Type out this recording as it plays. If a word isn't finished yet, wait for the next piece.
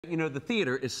You know, the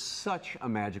theater is such a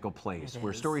magical place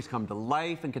where stories come to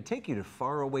life and can take you to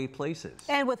faraway places.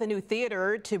 And with a new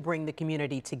theater to bring the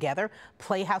community together,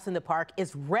 Playhouse in the Park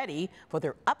is ready for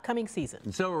their upcoming season.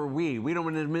 And so are we. We don't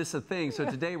want to miss a thing. So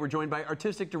today we're joined by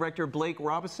Artistic Director Blake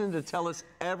Robison to tell us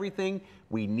everything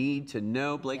we need to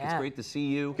know. Blake, it's great to see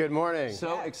you. Good morning.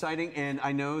 So exciting. And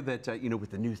I know that, you know,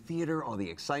 with the new theater, all the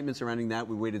excitement surrounding that,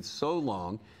 we waited so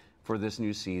long for this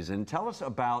new season. Tell us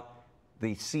about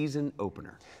the season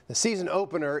opener. The season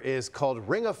opener is called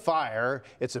Ring of Fire.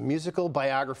 It's a musical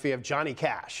biography of Johnny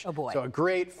Cash. Oh boy. So a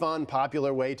great, fun,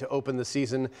 popular way to open the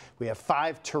season. We have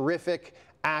 5 terrific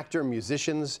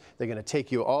musicians. They're going to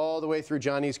take you all the way through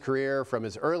Johnny's career from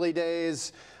his early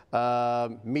days,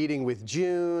 meeting with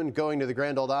June, going to the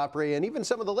Grand Ole Opry, and even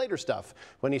some of the later stuff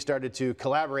when he started to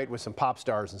collaborate with some pop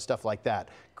stars and stuff like that.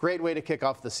 Great way to kick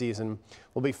off the season.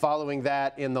 We'll be following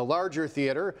that in the larger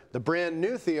theater, the brand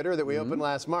new theater that we opened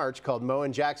last March called Mo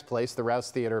and Jack's Place, the Rouse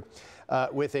Theater,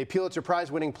 with a Pulitzer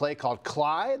Prize winning play called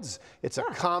Clyde's. It's a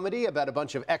comedy about a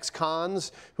bunch of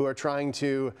ex-cons who are trying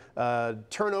to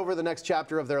turn over the next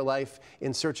chapter of their life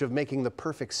in search of making the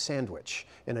perfect sandwich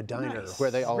in a diner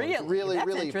where they all really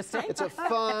interesting. It's a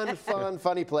fun,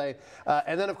 funny play.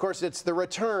 And then, of course, it's the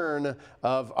return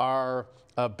of our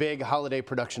big holiday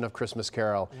production of Christmas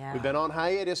Carol. We've been on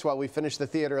hiatus while we finished the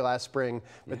theater last spring,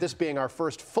 but this being our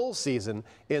first full season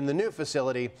in the new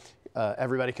facility,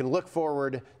 everybody can look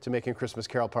forward to making Christmas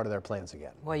Carol part of their plans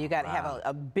again. Well, you got to have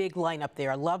a big lineup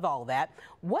there. I love all that.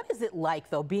 What is it like,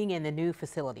 though, being in the new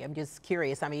facility? I'm just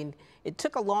curious. I mean, it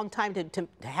took a long time to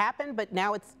happen, but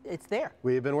now it's there.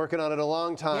 We've been working on it a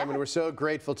long time, and we're so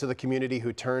grateful to the community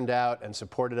who turned out and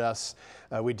supported us.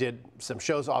 We did some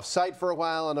shows off-site for a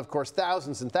while, and of course,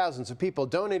 thousands and thousands of people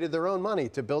donated their own money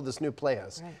to build this new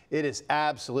playhouse. It is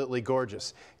absolutely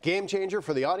gorgeous. Game changer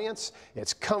for the audience.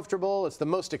 It's comfortable. It's the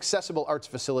most accessible arts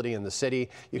facility in the city.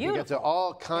 You can get to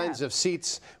all kinds of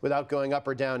seats without going up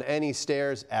or down any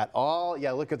stairs at all.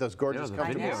 Yeah, look at those gorgeous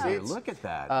comfortable seats. Look at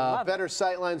that. Better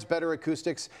sightlines, better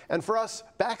acoustics, and for us,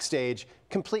 backstage,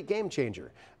 complete game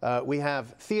changer. We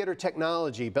have theater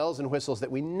technology, bells and whistles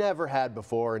that we never had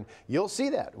before, and you'll see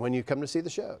that when you come to see the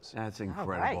shows. That's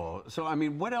incredible. So, I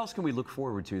mean, what else can we look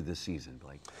forward to this season,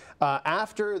 Blake?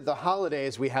 After the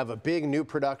holidays, we have a big new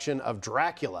production of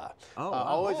Dracula.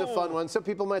 Always a fun one. Some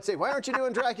people might say, why aren't you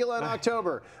doing Dracula in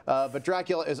October? But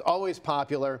Dracula is always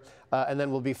popular. And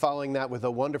then we'll be following that with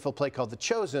a wonderful play called The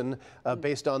Chosen,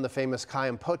 based on the famous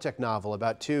Chaim Potek novel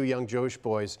about 2 young Jewish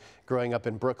boys growing up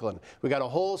in Brooklyn. We got a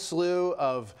whole slew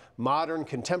of modern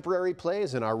contemporary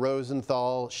plays in our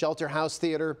Rosenthal Shelter House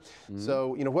Theater.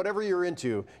 So, you know, whatever you're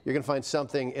into, you're going to find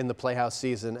something in the Playhouse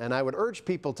season. And I would urge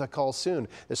people to call soon.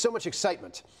 There's so much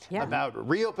excitement about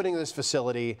reopening this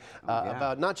facility,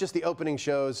 about not just the opening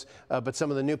shows, but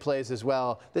some of the new plays as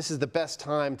well. This is the best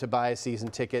time to buy a season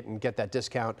ticket and get that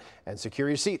discount and secure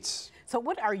your seats. So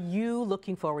what are you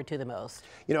looking forward to the most?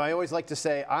 You know, I always like to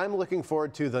say, I'm looking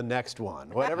forward to the next one,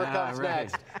 whatever comes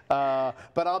next.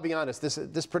 But I'll be honest,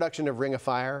 this production of Ring of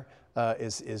Fire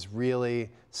is really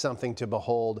something to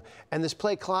behold. And this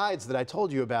play Clyde's that I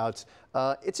told you about,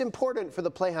 it's important for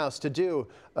the Playhouse to do,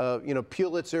 you know,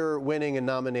 Pulitzer-winning and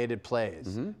nominated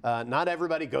plays. Not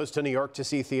everybody goes to New York to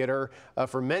see theater.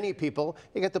 For many people,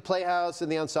 you get the Playhouse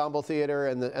and the Ensemble Theater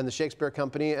and the Shakespeare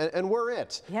Company, and we're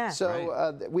it.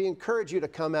 So we encourage you to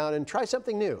come out and try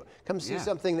something new. Come see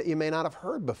something that you may not have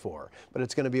heard before, but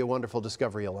it's going to be a wonderful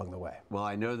discovery along the way. Well,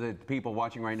 I know that people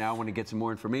watching right now want to get some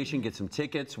more information, get some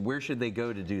tickets. Where should they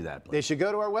go to do that, Blake? They should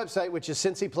go to our website, which is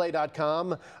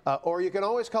cincyplay.com, or you can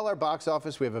always call our box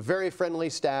office. We have a very friendly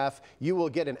staff. You will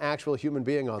get an actual human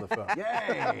being on the phone.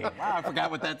 Yay! Wow, I forgot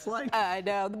what that's like. I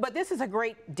know, but this is a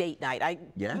great date night.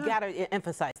 You got to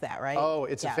emphasize that, right? Oh,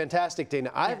 it's a fantastic date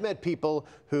night. I've met people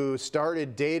who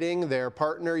started dating their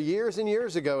partner years and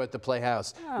years ago at the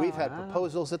Playhouse. We've had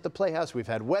proposals at the Playhouse. We've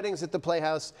had weddings at the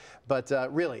Playhouse. But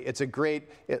really, it's a great,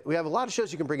 we have a lot of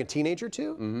shows you can bring a teenager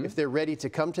to if they're ready to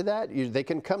come to that. They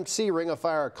can come see Ring of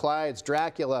Fire, Clyde's,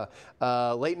 Dracula,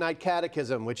 Late Night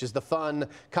Catechism, which is the fun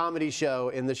comedy show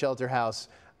in the Shelter House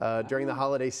during the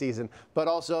holiday season. But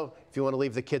also, if you want to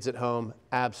leave the kids at home,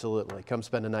 absolutely. Come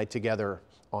spend a night together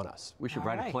on us. We should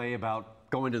write a play about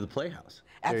going to the Playhouse.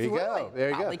 Absolutely. There you go. There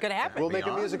you go. Could happen. We'll make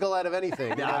a musical out of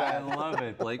anything. I love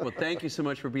it, Blake. Well, thank you so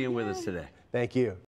much for being with us today. Thank you.